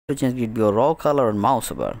to change grid view raw color on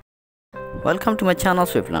Mouseover. Welcome to my channel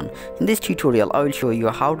SwiftLearn. In this tutorial I will show you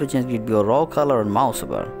how to change grid view raw color on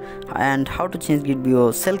Mouseover and how to change grid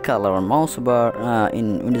view cell color on Mouseover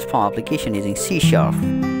in Windows Form application using C#.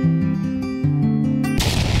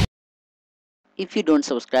 If you don't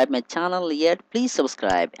subscribe my channel yet, please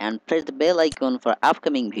subscribe and press the bell icon for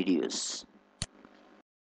upcoming videos.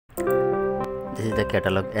 This is the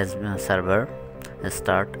catalog as server.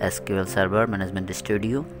 Start SQL Server Management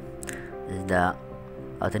Studio. This is the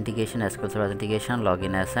authentication, SQL Server authentication,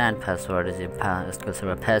 login as and password is SQL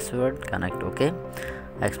Server password. Connect. OK.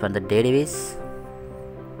 I expand the database,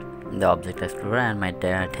 the object explorer, and my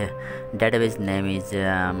database name is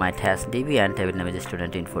my task DB and table name is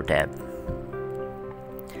student info tab.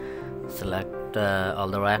 Select all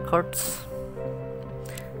the records.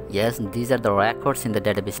 Yes, these are the records in the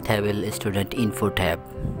database table student info tab.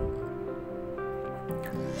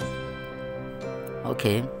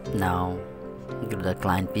 Okay, now go to the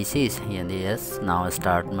client PCs and yes, now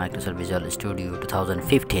start Microsoft Visual Studio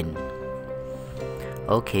 2015.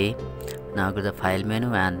 Okay, now go to the file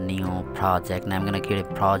menu and new project. Now I'm gonna create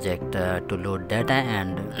a project to load data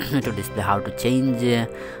and to display how to change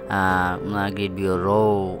grid view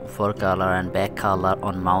row, fore color and back color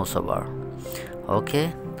on Mouseover.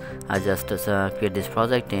 Okay, I just create this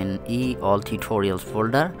project in all tutorials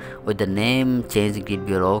folder with the name change grid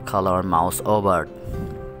view row color on Mouseover.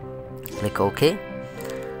 Click OK.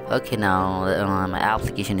 Okay, now my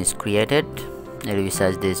application is created. I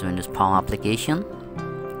resize this Windows Form application.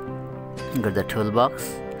 Go to the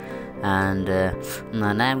Toolbox and now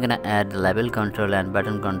I'm gonna add label control and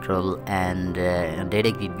button control and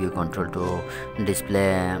data grid view control to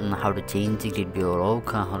display how to change the grid view row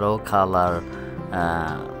color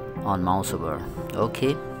on Mouseover.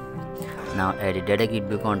 Okay, now add a data grid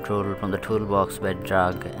view control from the Toolbox by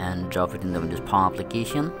drag and drop it in the Windows Form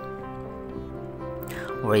application.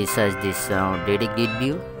 Resize this data grid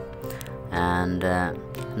view and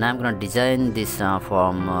now I'm gonna design this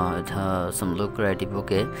form with some look creative.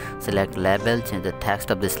 Okay, select label, change the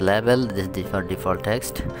text of this label. This is for default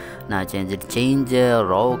text. Now change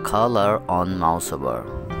row color on Mouseover.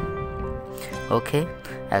 Okay,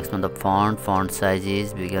 expand the font size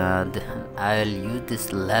is because I'll use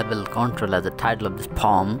this label control as the title of this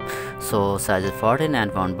form, so size is 14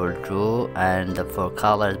 and font bold true and the for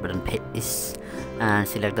color is button paste and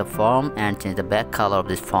select the form and change the back color of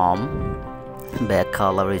this form. Back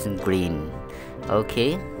color is in green.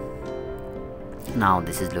 Okay, now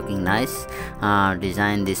this is looking nice.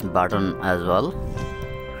 Design this button as well.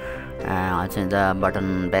 I'll change the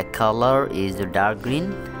button back color is dark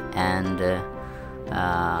green and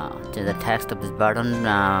change the text of this button.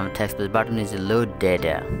 Text of this button is load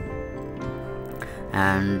data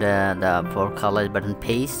and the fore color is button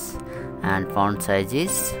paste and font size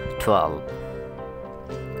is 12.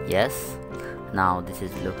 Yes, now this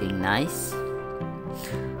is looking nice.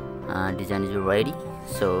 Design is ready,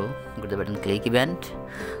 so go to the button click event.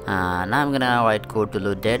 Now I'm gonna write code to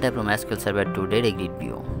load data from SQL Server to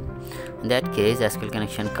Datagridview. In that case, SQL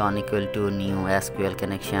connection con equal to new SQL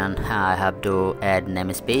connection. I have to add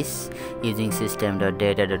namespace using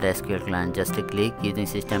system.data.sql client. Just click using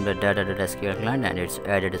system.data.sql client and it's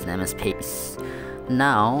added as namespace.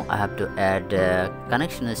 Now I have to add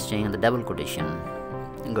connection string in the double quotation.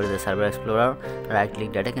 Go to the server explorer, right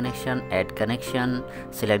click data connection, add connection,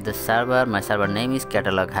 select the server. My server name is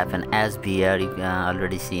catalog-sbr. You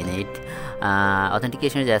already seen it.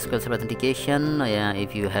 Authentication is SQL Server authentication.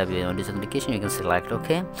 If you have this authentication you can select.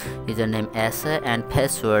 Okay, username SA and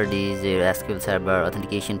password is SQL Server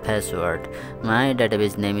authentication password. My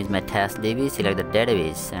database name is my task DB. Select the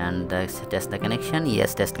database and test the connection.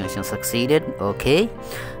 Yes, test connection succeeded. Okay,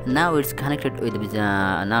 now it's connected with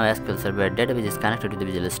now SQL Server database is connected to the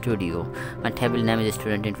Visual Studio. My table name is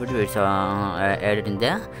student info. It's added in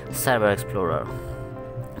the server explorer.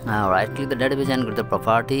 Now right click the database and go to the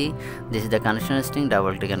property. This is the connection string.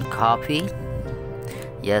 Double click and copy.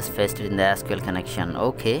 Yes, paste it in the SQL connection.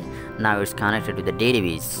 Okay, now it's connected with the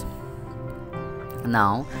database.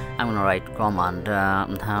 Now I'm gonna write command.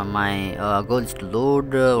 My goal is to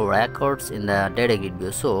load records in the data grid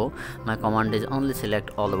view, so my command is only select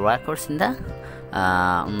all the records in the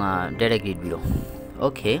data grid view.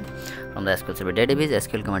 Okay, from the SQL Server database,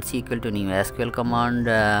 SQL command C equal to new SQL command.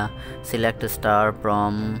 Select a star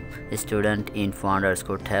from student info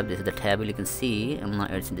underscore tab. This is the table you can see.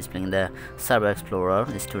 It's displaying the server explorer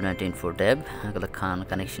student info tab. The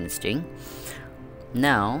connection string.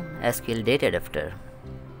 Now SQL data adapter.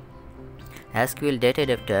 SQL data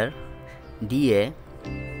adapter DA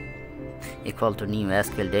equal to new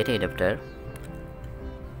SQL data adapter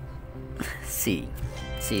C.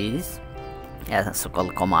 is a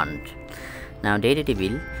so-called command. Now data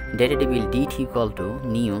table dt equal to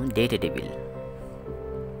new data table.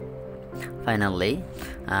 Finally,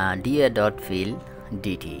 dir.fill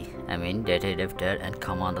dt, I mean data adapter and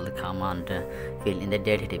command fill in the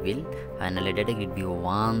data table. Finally, Datagridview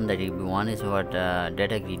 1 is what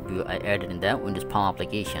Datagridview I added in the Windows Palm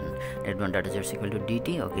application. That one data is equal to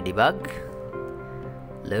dt. Okay, debug,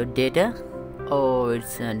 load data. Oh,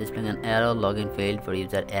 it's displaying an error, login failed for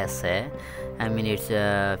user SA. I mean it's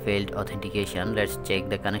failed authentication. Let's check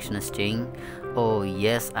the connection string. Oh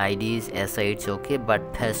yes, ID is SA, it's okay,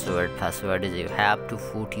 but password is, you have to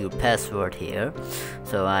put your password here.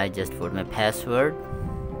 So I just put my password,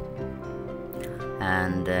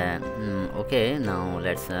 and okay, now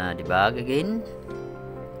let's debug again.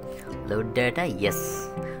 Load data, yes,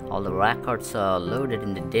 all the records are loaded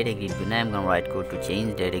in the Datagridview. Now I'm gonna write code to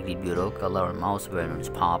change Datagridview row color on Mouseover and its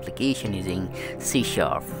Palm application using C#.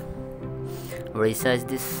 Resize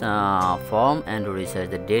this form and resize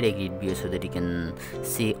the Datagridview so that you can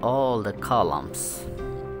see all the columns.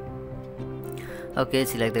 Okay,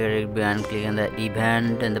 select the Datagridview and click on the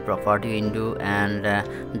event and the property window, and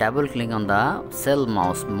double click on the cell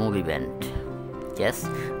mouse move event. Yes,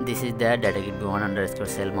 this is the Datagridview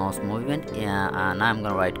 1_cell mouse move event. And I'm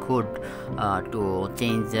gonna write code to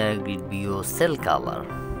change the gridview cell color.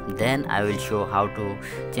 Then I will show how to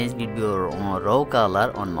change gridview row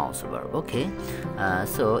color on Mouseover. Okay,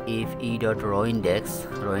 so if e.row index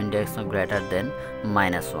greater than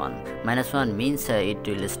 -1 means it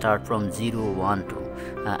will start from 0 1 2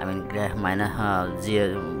 I mean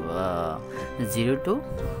 -0 to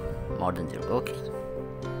more than 0. Okay,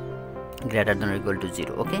 greater than or equal to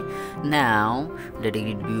 0. Okay, now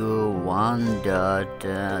Datagridview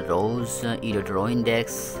 1.rows e.row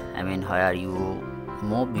index, I mean where you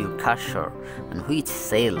move your cursor on which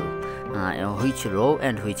cell, which row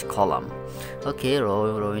and which column. Okay,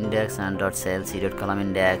 row index and dot cells dot column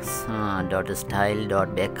index dot style dot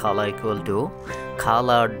back color equal to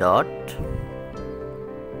color dot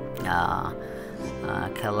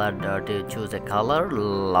choose a color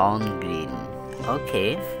long green.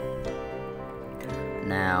 Okay,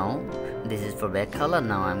 now this is for back color.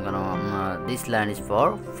 Now I'm gonna this line is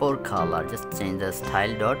for fore color. Just change the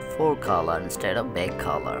style dot fore color instead of back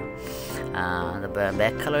color. The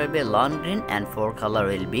back color will be long green and fore color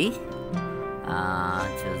will be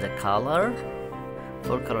choose the color.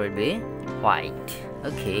 Fore color will be white.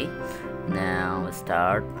 Okay, now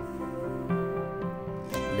start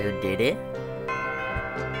load data.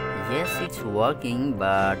 Yes, it's working,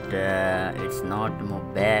 but it's not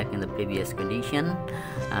moved back in the previous condition.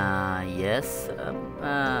 Yes,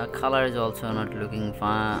 color is also not looking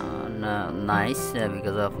nice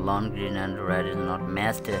because of long green and red is not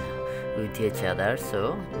matched with each other.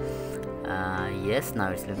 So yes, now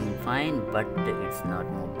it's looking fine, but it's not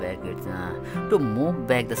moved back. It's to move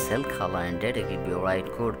back the cell color in Datagridview, write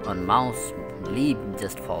code on mouse leave,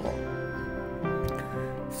 just follow.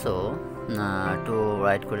 So to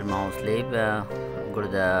write code in mouse leave, go to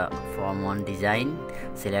the form 1 design,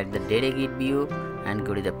 select the Datagridview and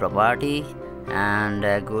go to the property and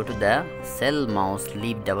go to the cell mouse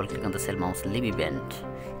leave, double click on the cell mouse leave event.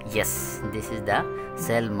 Yes, this is the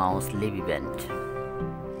cell mouse leave event.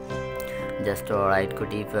 Just to write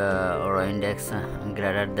code if row index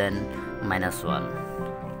greater than -1,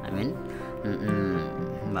 I mean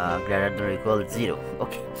greater than or equal 0.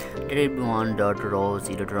 Okay, Datagridview 1.rows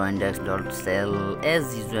e.row index dot cell as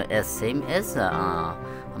usual, as same as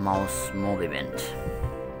mouse move event.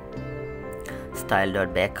 Style dot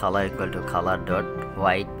back color equal to color dot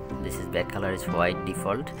white. This is back color is white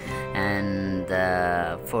default, and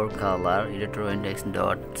fore color e.row index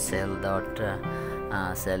dot cell dot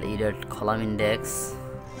cell e.column index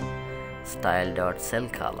style dot cell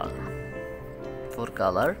color. Fore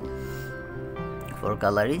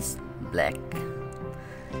color is black.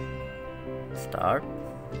 Start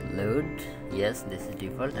load. Yes, this is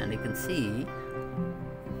default, and you can see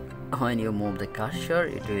when you move the cursor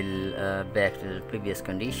it will back to the previous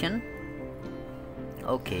condition.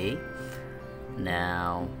 Okay,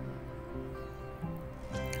 now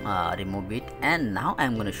remove it, and now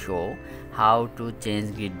I'm going to show how to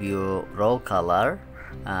change gridview row color.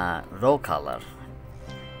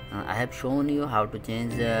 I have shown you how to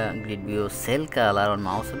change gridview cell color on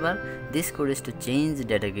Mouseover. This code is to change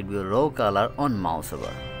Datagridview row color on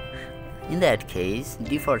Mouseover. In that case,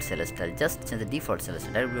 default cell style, just change the default cell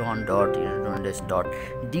style. Datagridview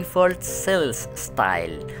default cells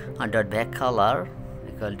style dot back color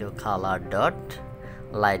equal to color dot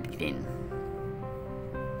light green.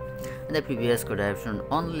 In the previous code I have shown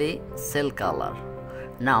only cell color.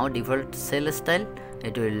 Now default cell style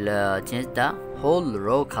it will change the whole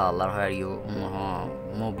row color where you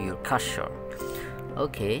move your cursor.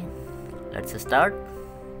 Okay, let's start.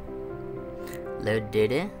 Load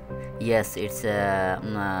data. Yes, it's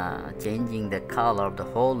changing the color of the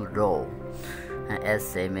whole row. As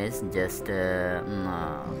same as just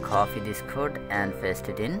copy this code and paste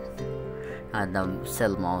it in. The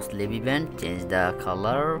cell mouse leave event, change the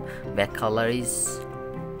color. Back color is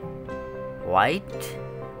white.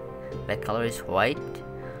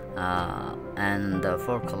 And the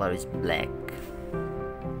fore color is black.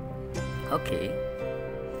 Okay,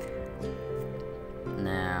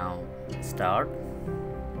 now start.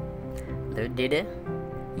 Load data.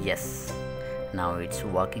 Yes, now it's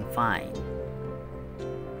working fine,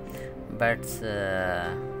 but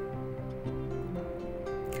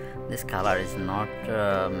this color is not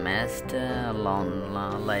matched.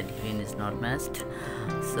 Light green is not matched,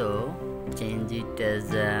 so change it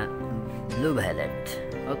as blue violet.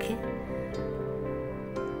 Okay,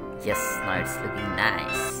 yes, now it's looking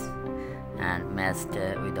nice and matched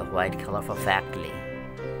with the white color perfectly.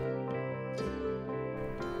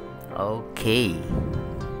 Okay,